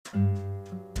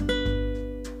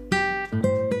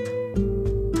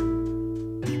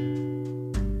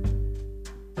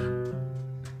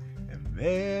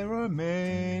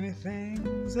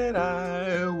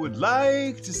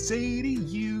like to say to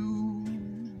you.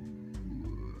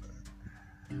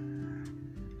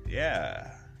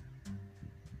 Yeah.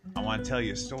 I want to tell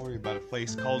you a story about a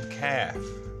place called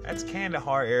CAF. That's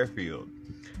Kandahar Airfield.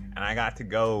 And I got to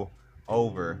go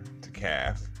over to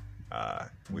CAF,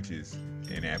 which is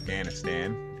in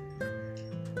Afghanistan,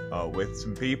 with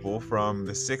some people from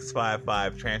the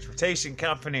 655 Transportation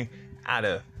Company out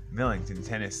of Millington,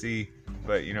 Tennessee.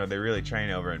 But, you know, they really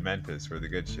train over in Memphis where the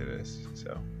good shit is.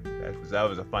 So that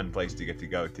was a fun place to get to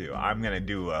go to. I'm going to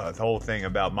do a whole thing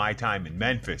about my time in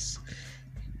Memphis.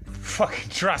 Fucking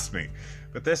trust me.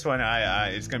 But this one,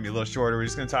 it's going to be a little shorter. We're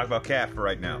just going to talk about CAF for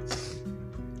right now.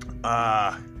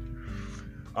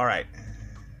 All right.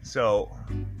 So,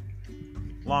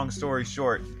 long story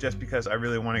short, just because I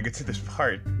really want to get to this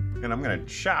part, and I'm going to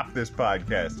chop this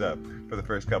podcast up for the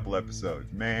first couple episodes.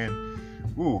 Man,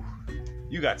 ooh.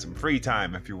 You got some free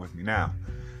time if you're with me now.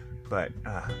 But,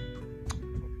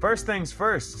 first things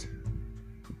first.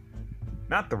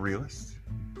 Not the realest,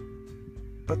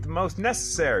 but the most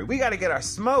necessary. We gotta get our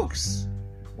smokes.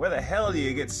 Where the hell do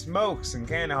you get smokes in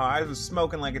Kandahar? I was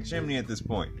smoking like a chimney at this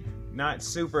point. Not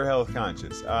super health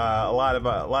conscious. A lot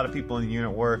of people in the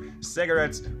unit were.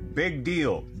 Cigarettes, big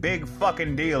deal. Big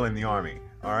fucking deal in the Army.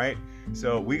 Alright?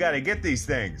 So we gotta get these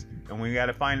things. And we got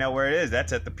to find out where it is.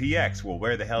 That's at the PX. Well,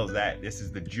 where the hell is that? This is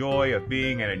the joy of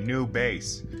being at a new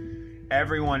base.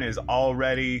 Everyone is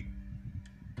already,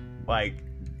 like,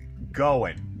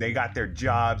 going. They got their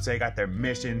jobs. They got their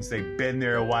missions. They've been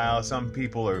there a while. Some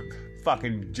people are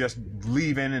fucking just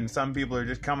leaving, and some people are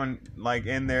just coming, like,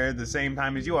 in there at the same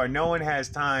time as you are. No one has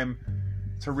time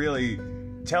to really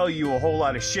tell you a whole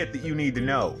lot of shit that you need to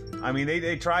know. I mean,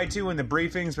 they try to in the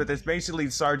briefings, but that's basically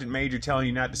the sergeant major telling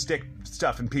you not to stick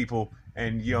stuff in people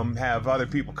and, you know, have other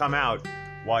people come out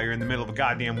while you're in the middle of a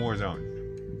goddamn war zone.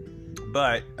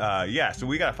 But, yeah, so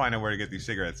we gotta find out where to get these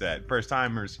cigarettes at. First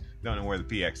timers don't know where the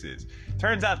PX is.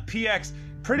 Turns out PX,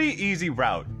 pretty easy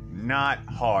route. Not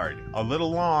hard. A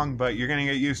little long, but you're gonna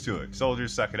get used to it.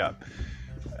 Soldiers, suck it up.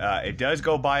 It does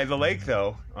go by the lake,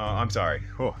 though. I'm sorry.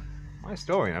 Oh, my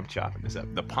story, I'm chopping this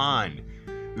up. The pond.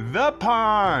 The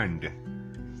pond!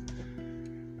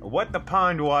 What the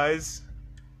pond was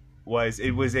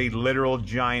it was a literal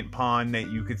giant pond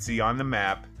that you could see on the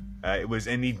map. It was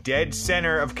in the dead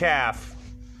center of CAF.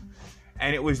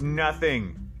 And it was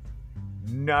nothing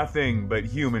but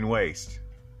human waste.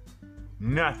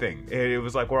 Nothing. It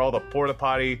was like where all the porta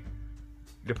potty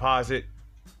deposit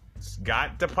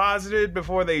got deposited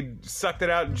before they sucked it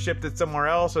out and shipped it somewhere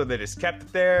else, or they just kept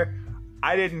it there.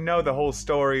 I didn't know the whole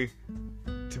story.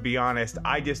 To be honest,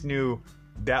 I just knew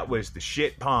that was the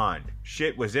shit pond.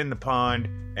 Shit was in the pond,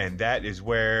 and that is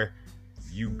where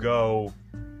you go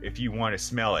if you want to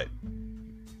smell it.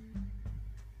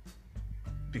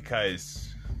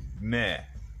 Because, meh.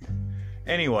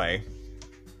 Anyway,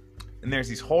 and there's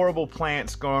these horrible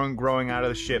plants growing out of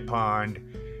the shit pond,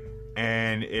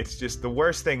 and it's just the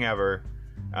worst thing ever.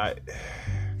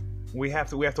 We have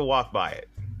to walk by it.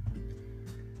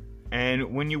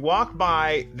 And when you walk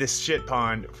by this shit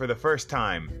pond for the first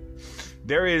time,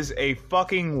 there is a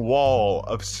fucking wall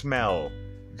of smell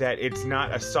that it's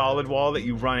not a solid wall that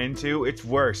you run into. It's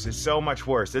worse. It's so much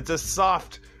worse. It's a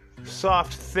soft,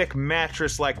 thick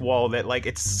mattress-like wall that, like,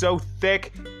 it's so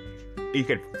thick, you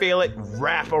can feel it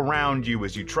wrap around you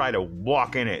as you try to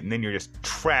walk in it, and then you're just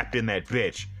trapped in that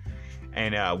bitch.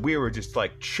 And we were just,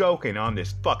 like, choking on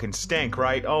this fucking stank,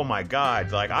 right? Oh my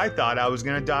god, like, I thought I was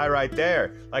gonna die right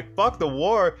there. Like, fuck the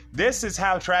war. This is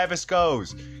how Travis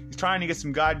goes. He's trying to get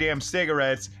some goddamn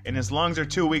cigarettes, and his lungs are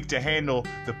too weak to handle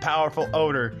the powerful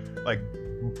odor, like,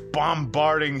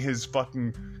 bombarding his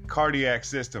fucking cardiac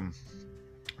system.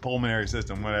 Pulmonary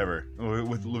system, whatever.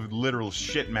 With literal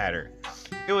shit matter.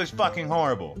 It was fucking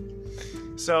horrible.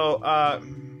 So,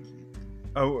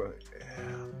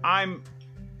 I'm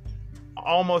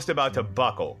almost about to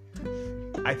buckle.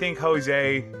 I think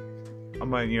Jose, our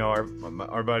buddy,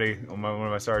 one of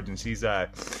my sergeants, he's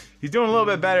doing a little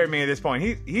bit better than me at this point.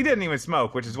 He didn't even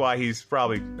smoke, which is why he's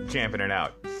probably champing it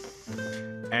out.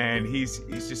 And he's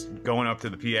just going up to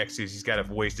the PX. He's got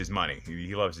to waste his money.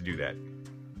 He loves to do that.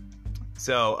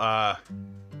 So,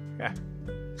 yeah.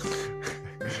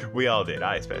 We all did.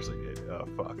 I especially did. Oh,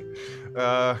 fuck.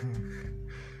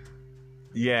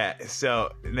 Yeah, so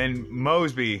then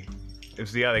Mosby, it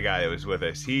was the other guy that was with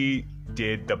us. He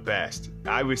did the best.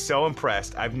 I was so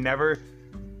impressed. I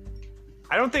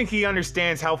don't think he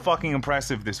understands how fucking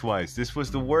impressive this was. This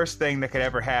was the worst thing that could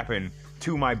ever happen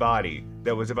to my body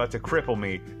that was about to cripple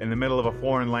me in the middle of a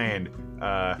foreign land.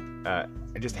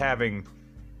 Just having,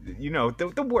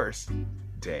 the worst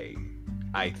day,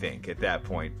 I think, at that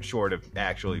point, short of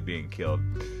actually being killed.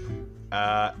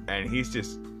 And he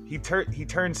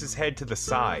turns his head to the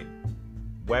side.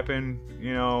 Weapon,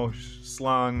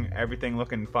 slung, everything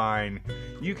looking fine.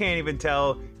 You can't even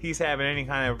tell he's having any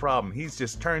kind of problem. He's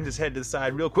just turns his head to the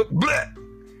side real quick. Bleh!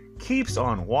 Keeps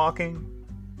on walking.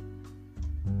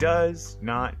 Does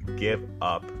not give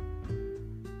up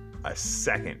a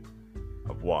second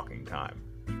of walking time.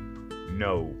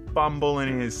 No fumble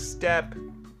in his step.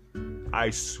 I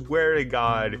swear to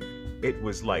God, it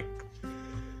was like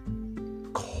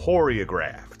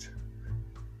choreographed.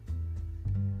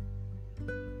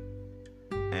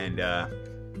 And I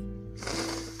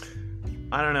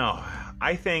don't know.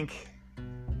 I think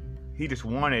he just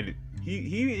wanted.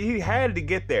 He had to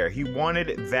get there. He wanted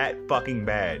it that fucking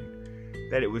bad.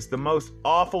 That it was the most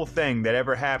awful thing that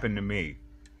ever happened to me.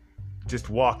 Just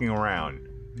walking around.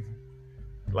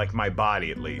 Like my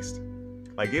body, at least.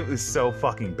 Like, it was so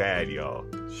fucking bad, y'all.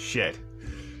 Shit.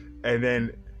 And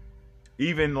then,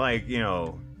 even like,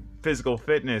 physical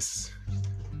fitness,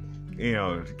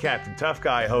 Captain Tough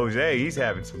Guy Jose, he's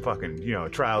having some fucking,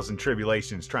 trials and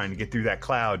tribulations trying to get through that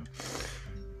cloud.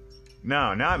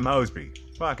 No, not Mosby.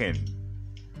 Fucking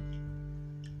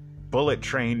bullet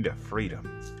train to freedom.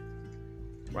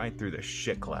 Right through the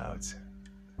shit clouds.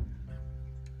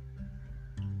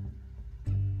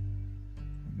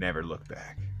 Never look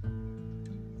back.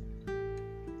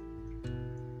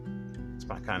 It's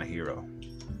my kind of hero.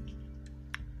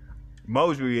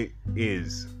 Mosby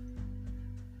is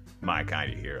my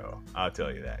kind of hero. I'll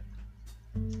tell you that.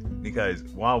 Because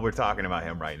while we're talking about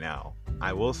him right now,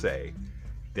 I will say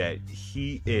that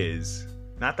he is,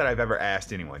 not that I've ever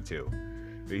asked anyone to,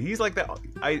 but he's like that.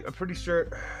 I'm pretty sure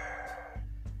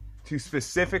to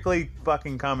specifically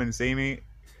fucking come and see me,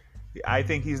 I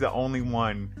think he's the only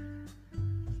one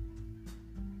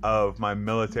of my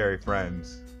military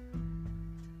friends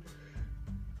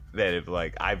that have,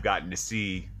 like, I've gotten to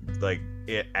see, like,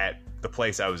 it at the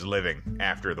place I was living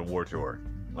after the war tour.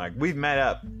 Like, we've met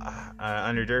up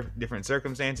under different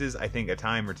circumstances, I think a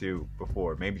time or two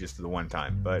before, maybe just the one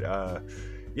time. But,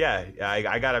 yeah,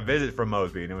 I got a visit from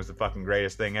Mosby, and it was the fucking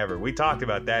greatest thing ever. We talked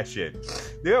about that shit.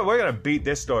 Dude, we're gonna beat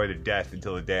this story to death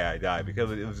until the day I die,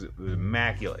 because it was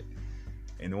immaculate.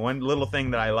 And the one little thing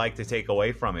that I like to take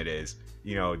away from it is,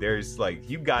 there's, like,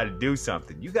 you gotta do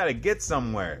something. You gotta get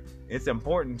somewhere. It's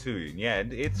important to you. Yeah,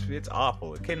 it's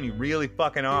awful. It can be really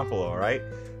fucking awful, alright?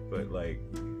 But, like,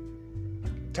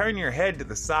 turn your head to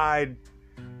the side,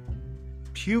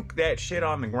 puke that shit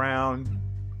on the ground,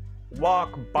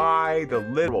 walk by the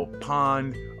literal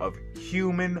pond of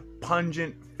human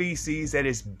pungent feces that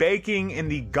is baking in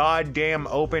the goddamn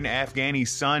open Afghani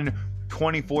sun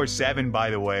 24/7, by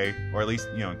the way. Or at least,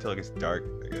 until it gets dark,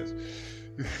 I guess.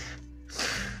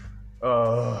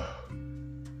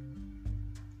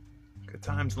 Good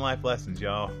times and life lessons,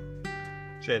 y'all.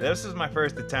 Shit, this is my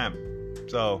first attempt.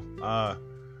 So,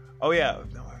 oh yeah,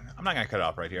 I'm not gonna cut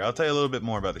off right here. I'll tell you a little bit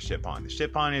more about the shit pond. The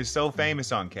shit pond is so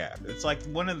famous on Cap. It's like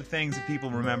one of the things that people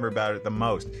remember about it the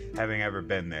most, having ever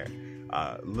been there.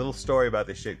 Little story about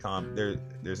the shit pond.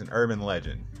 There's an urban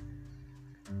legend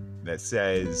that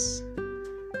says,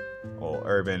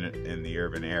 urban in the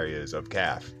urban areas of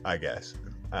CAF, I guess.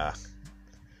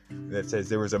 That says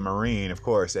there was a Marine, of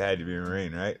course, it had to be a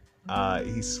Marine, right?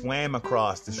 He swam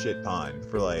across the shit pond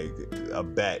for like a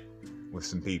bet with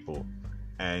some people,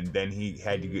 and then he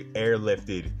had to get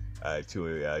airlifted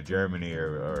to Germany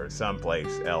or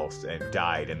someplace else, and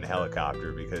died in the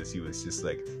helicopter because he was just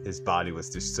like, his body was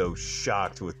just so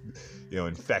shocked with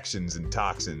infections and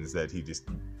toxins that he just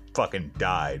fucking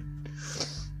died.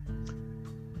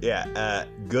 Yeah,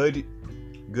 good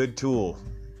tool.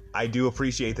 I do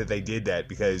appreciate that they did that,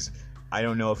 because I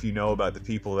don't know if you know about the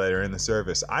people that are in the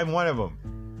service. I'm one of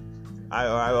them.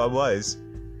 I was.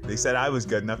 They said I was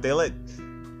good enough. They let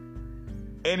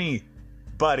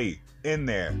anybody in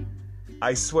there.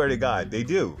 I swear to God, they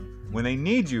do. When they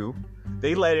need you,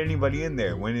 they let anybody in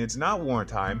there. When it's not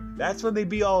wartime, that's when they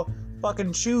be all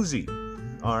fucking choosy.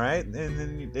 Alright? And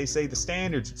then they say the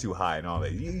standards are too high and all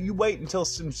that. You wait until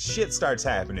some shit starts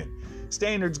happening.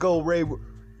 Standards go real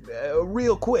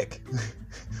quick.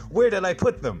 Where did I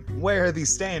put them? Where are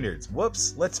these standards?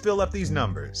 Whoops, let's fill up these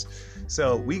numbers.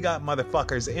 So we got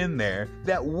motherfuckers in there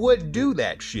that would do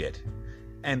that shit.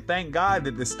 And thank God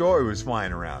that the story was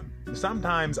flying around.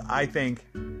 Sometimes I think,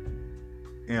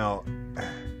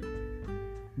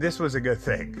 this was a good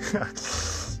thing.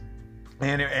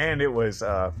 and it was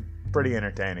pretty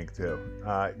entertaining too.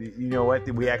 You know what?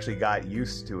 We actually got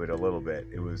used to it a little bit.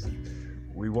 It was,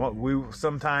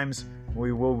 sometimes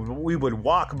we would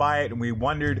walk by it and we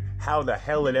wondered how the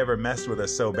hell it ever messed with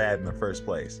us so bad in the first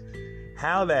place.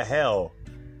 How the hell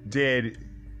did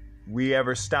we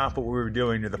ever stop what we were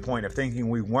doing to the point of thinking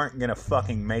we weren't gonna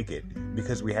fucking make it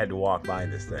because we had to walk by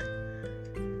this thing.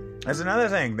 That's another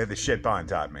thing that the shit pond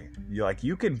taught me.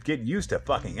 You can get used to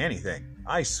fucking anything.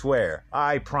 I swear,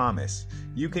 I promise,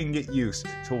 you can get used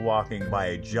to walking by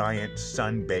a giant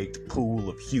sun-baked pool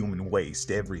of human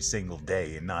waste every single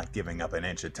day and not giving up an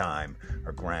inch of time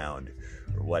or ground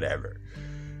or whatever.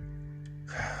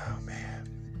 Oh, man.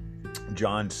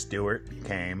 Jon Stewart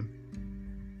came,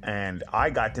 and I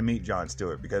got to meet Jon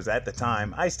Stewart because at the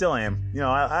time, I still am,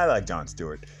 I like Jon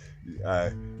Stewart.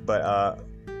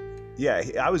 Yeah,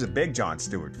 I was a big Jon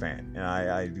Stewart fan, and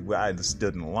I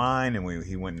stood in line, and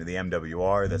he went to the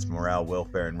MWR. That's Morale,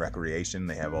 Welfare, and Recreation.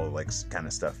 They have all kind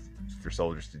of stuff for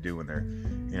soldiers to do when they're,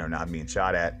 not being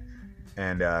shot at.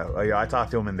 And I talked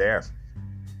to him in there,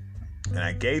 and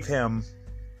I gave him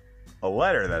a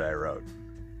letter that I wrote,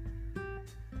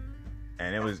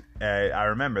 and it was I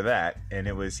remember that, and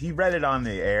he read it on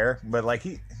the air, but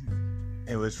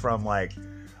it was from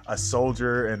a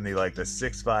soldier in the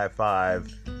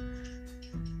 655.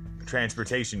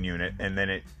 Transportation unit, and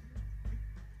then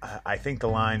I think the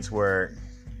lines were,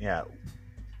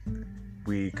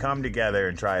 we come together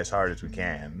and try as hard as we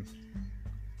can,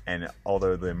 and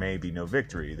although there may be no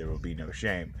victory, there will be no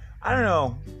shame. I don't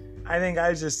know, I think I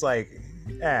was just I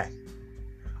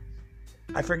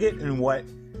forget in what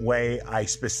way I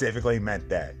specifically meant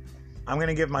that. I'm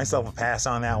gonna give myself a pass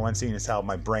on that one, seeing as how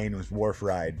my brain was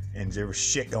warp-fried and there was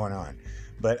shit going on.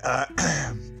 But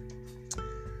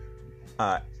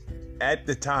at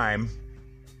the time,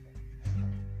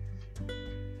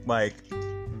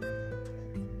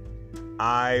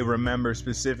 I remember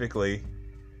specifically.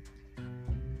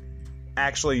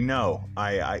 Actually, no.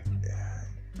 I'm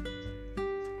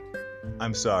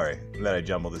sorry that I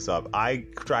jumbled this up. I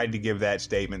tried to give that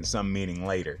statement some meaning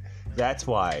later. That's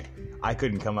why I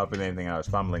couldn't come up with anything. I was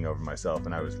fumbling over myself,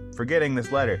 and I was forgetting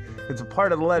this letter. It's a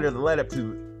part of the letter that led up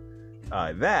to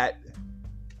that.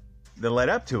 That led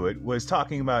up to it was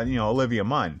talking about, Olivia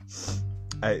Munn.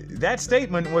 That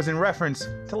statement was in reference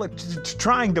to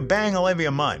trying to bang Olivia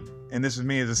Munn. And this is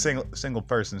me as a single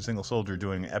person, single soldier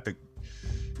doing epic,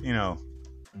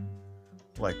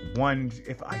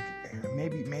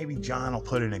 maybe John will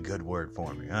put in a good word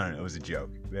for me. I don't know. It was a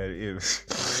joke. It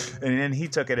was, and then he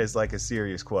took it as a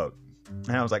serious quote.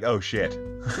 And I was like, oh shit.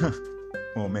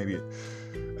 Well, maybe.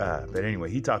 But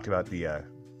anyway, he talked about the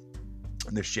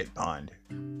shit pond.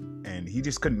 And he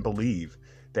just couldn't believe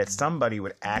that somebody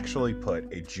would actually put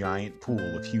a giant pool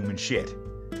of human shit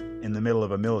in the middle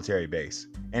of a military base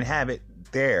and have it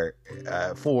there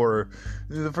for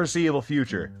the foreseeable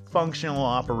future. Functional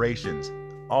operations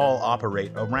all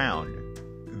operate around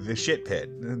the shit pit,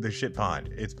 the shit pond.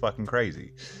 It's fucking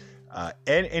crazy.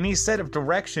 And any set of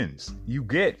directions you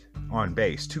get on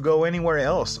base to go anywhere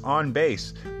else on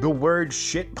base, the word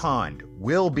shit pond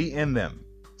will be in them.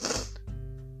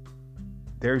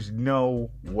 There's no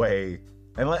way,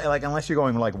 unless you're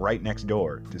going right next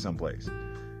door to someplace.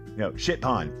 Shit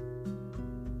pond.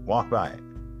 Walk by it.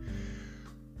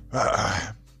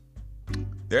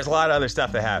 There's a lot of other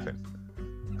stuff that happened.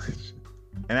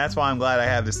 And that's why I'm glad I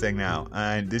have this thing now.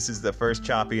 And this is the first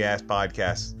choppy ass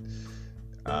podcast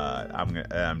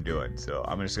I'm doing. So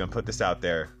I'm just gonna put this out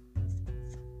there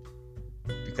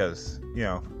because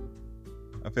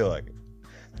I feel like it.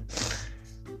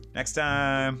 Next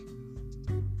time.